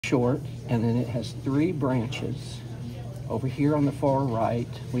short, and then it has 3 branches. Over here on the far right,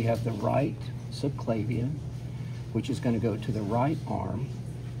 we have the right subclavian, which is going to go to the right arm.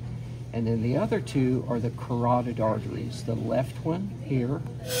 And then the other 2 are the carotid arteries, the left one here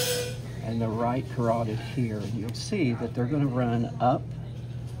and the right carotid here. And you'll see that they're going to run up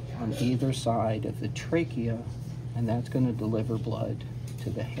on either side of the trachea, and that's going to deliver blood to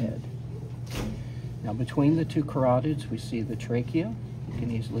the head. Now between the 2 carotids, we see the trachea. You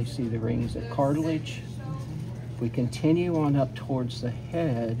can easily see the rings of cartilage. If we continue on up towards the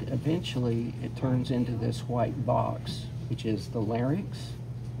head, eventually it turns into this white box, which is the larynx.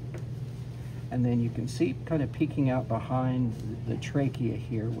 And then you can see kind of peeking out behind the trachea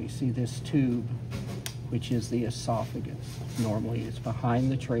here, we see this tube, which is the esophagus. Normally it's behind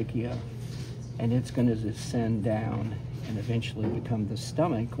the trachea, and it's going to descend down and eventually become the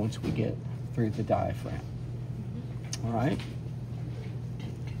stomach once we get through the diaphragm. All right?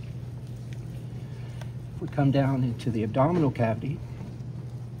 If we come down into the abdominal cavity,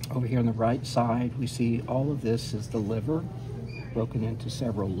 over here on the right side, we see all of this is the liver, broken into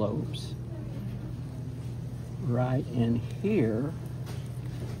several lobes. Right in here,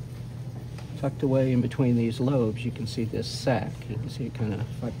 tucked away in between these lobes, you can see this sac. You can see it kind of,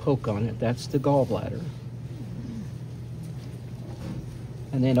 if I poke on it, that's the gallbladder.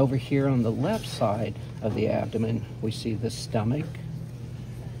 And then over here on the left side of the abdomen, we see the stomach.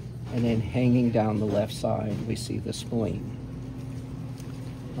 And then hanging down the left side, we see the spleen.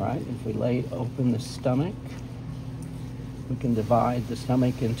 All right, if we lay open the stomach, we can divide the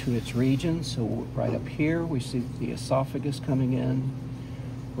stomach into its regions. So right up here, we see the esophagus coming in.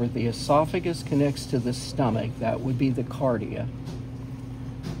 Where the esophagus connects to the stomach, that would be the cardia.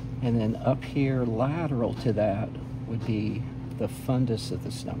 And then up here, lateral to that, would be the fundus of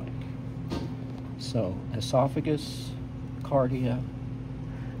the stomach. So esophagus, cardia,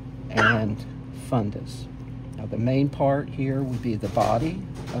 and fundus. Now the main part here would be the body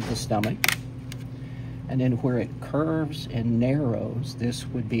of the stomach. And then where it curves and narrows, this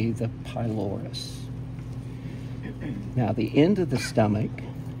would be the pylorus. Now the end of the stomach,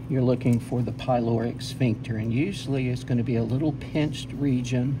 you're looking for the pyloric sphincter, and usually it's going to be a little pinched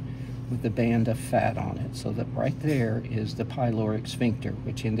region with a band of fat on it. So that right there is the pyloric sphincter,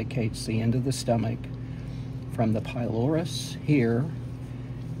 which indicates the end of the stomach from the pylorus here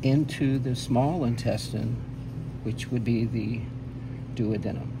into the small intestine, which would be the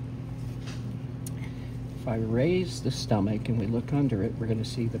duodenum. If I raise the stomach and we look under it, we're going to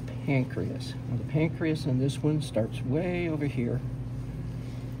see the pancreas. Now the pancreas in this one starts way over here.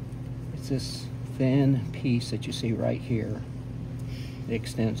 It's this thin piece that you see right here. It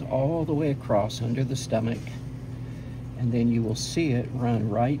extends all the way across under the stomach, and then you will see it run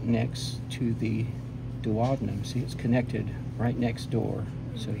right next to the duodenum. See, it's connected right next door.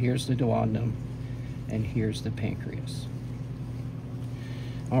 So here's the duodenum, and here's the pancreas.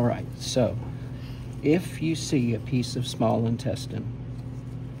 All right, so if you see a piece of small intestine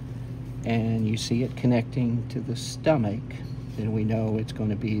and you see it connecting to the stomach, then we know it's going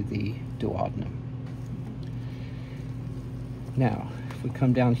to be the duodenum. Now, if we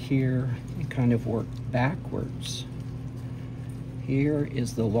come down here and kind of work backwards, here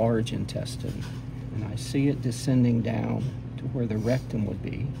is the large intestine, and I see it descending down to where the rectum would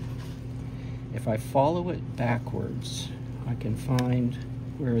be. If I follow it backwards, I can find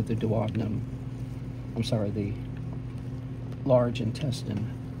where the duodenum, the large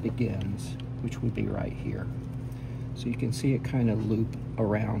intestine begins, which would be right here. So you can see it kind of loop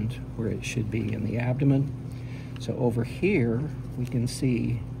around where it should be in the abdomen. So over here, we can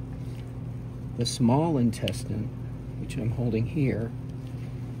see the small intestine, which I'm holding here,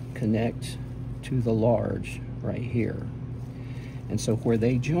 connect to the large right here. And so where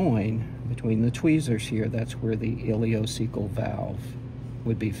they join, between the tweezers here, that's where the ileocecal valve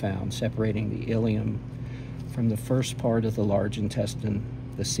would be found, separating the ileum from the first part of the large intestine,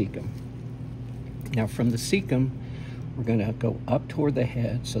 the cecum. Now from the cecum, we're going to go up toward the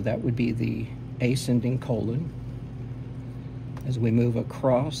head, so that would be the ascending colon. As we move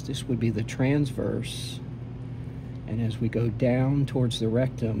across, this would be the transverse, and as we go down towards the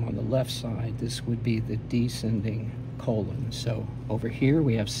rectum on the left side, this would be the descending colon. So over here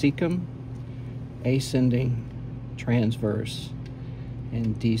we have cecum, ascending, transverse,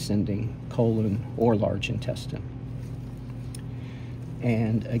 and descending colon or large intestine.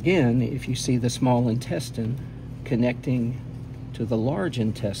 And again, if you see the small intestine connecting to the large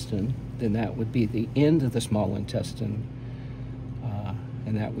intestine, then that would be the end of the small intestine,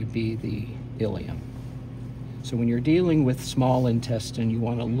 and that would be the ileum. So when you're dealing with small intestine, you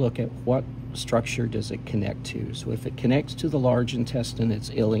want to look at what structure does it connect to? So if it connects to the large intestine, it's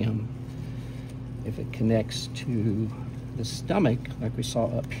ileum. If it connects to the stomach, like we saw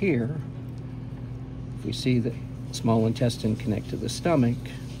up here, if we see the small intestine connect to the stomach,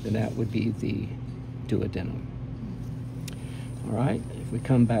 then that would be the duodenum. All right, if we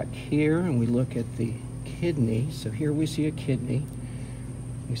come back here and we look at the kidney, so here we see a kidney.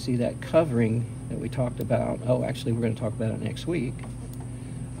 We see that covering that we talked about. Oh, actually, we're going to talk about it next week.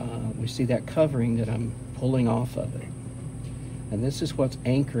 We see that covering that I'm pulling off of it. And this is what's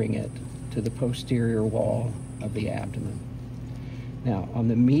anchoring it to the posterior wall of the abdomen. Now, on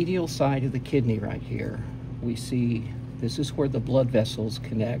the medial side of the kidney right here, we see this is where the blood vessels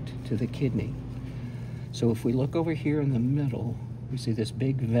connect to the kidney. So if we look over here in the middle, we see this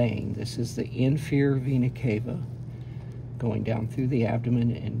big vein. This is the inferior vena cava going down through the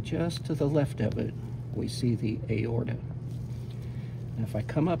abdomen, and just to the left of it, we see the aorta. And if I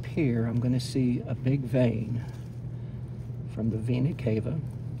come up here, I'm going to see a big vein from the vena cava,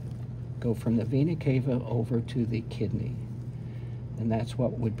 go from the vena cava over to the kidney. And that's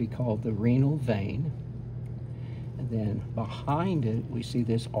what would be called the renal vein. And then behind it, we see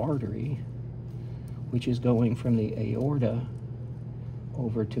this artery, which is going from the aorta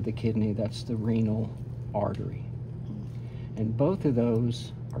over to the kidney. That's the renal artery. And both of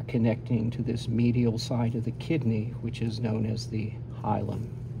those are connecting to this medial side of the kidney, which is known as the hilum.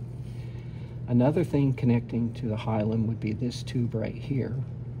 Another thing connecting to the hilum would be this tube right here.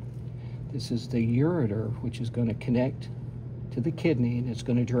 This is the ureter, which is going to connect to the kidney, and it's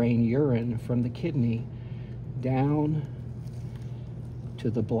going to drain urine from the kidney down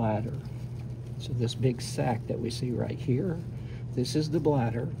to the bladder. So this big sac that we see right here, this is the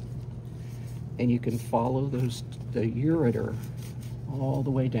bladder, and you can follow the ureter all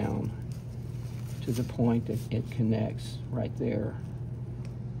the way down to the point that it connects right there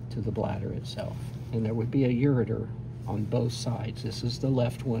to the bladder itself. And there would be a ureter on both sides. This is the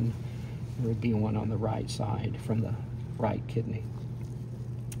left one. There would be one on the right side from the right kidney.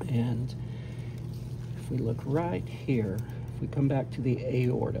 And if we look right here, if we come back to the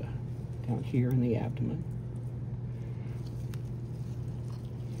aorta, down here in the abdomen,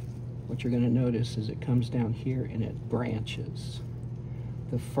 what you're going to notice is it comes down here and it branches.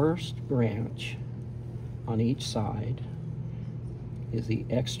 The first branch on each side is the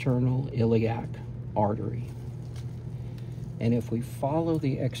external iliac artery. And if we follow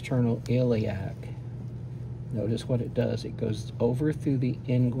the external iliac, notice what it does. It goes over through the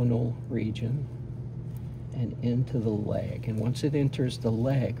inguinal region and into the leg. And once it enters the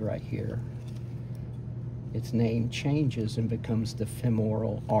leg right here, its name changes and becomes the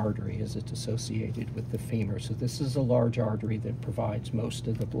femoral artery, as it's associated with the femur. So this is a large artery that provides most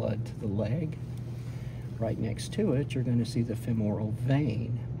of the blood to the leg. Right next to it, you're going to see the femoral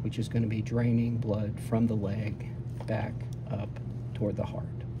vein, which is going to be draining blood from the leg back up toward the heart.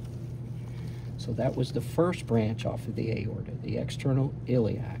 So that was the first branch off of the aorta, the external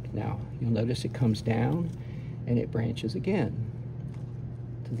iliac. Now, you'll notice it comes down and it branches again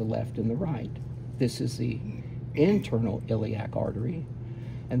to the left and the right. This is the internal iliac artery,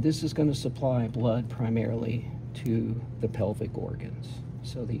 and this is going to supply blood primarily to the pelvic organs.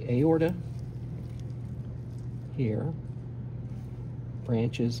 So the aorta here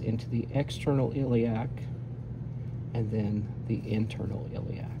branches into the external iliac and then the internal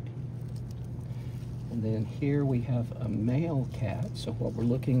iliac. And then here we have a male cat. So what we're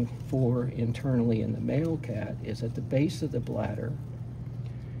looking for internally in the male cat is at the base of the bladder.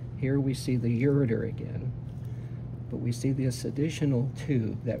 Here we see the ureter again, but we see this additional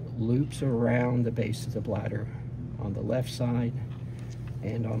tube that loops around the base of the bladder on the left side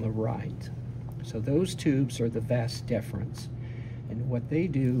and on the right. So those tubes are the vas deferens, and what they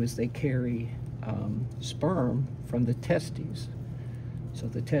do is they carry sperm from the testes. So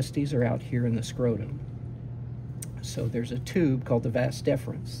the testes are out here in the scrotum. So there's a tube called the vas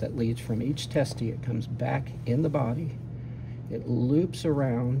deferens that leads from each testis. It comes back in the body, it loops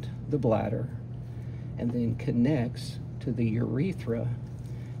around the bladder, and then connects to the urethra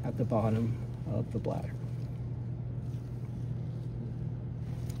at the bottom of the bladder.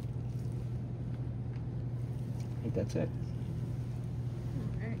 I think that's it.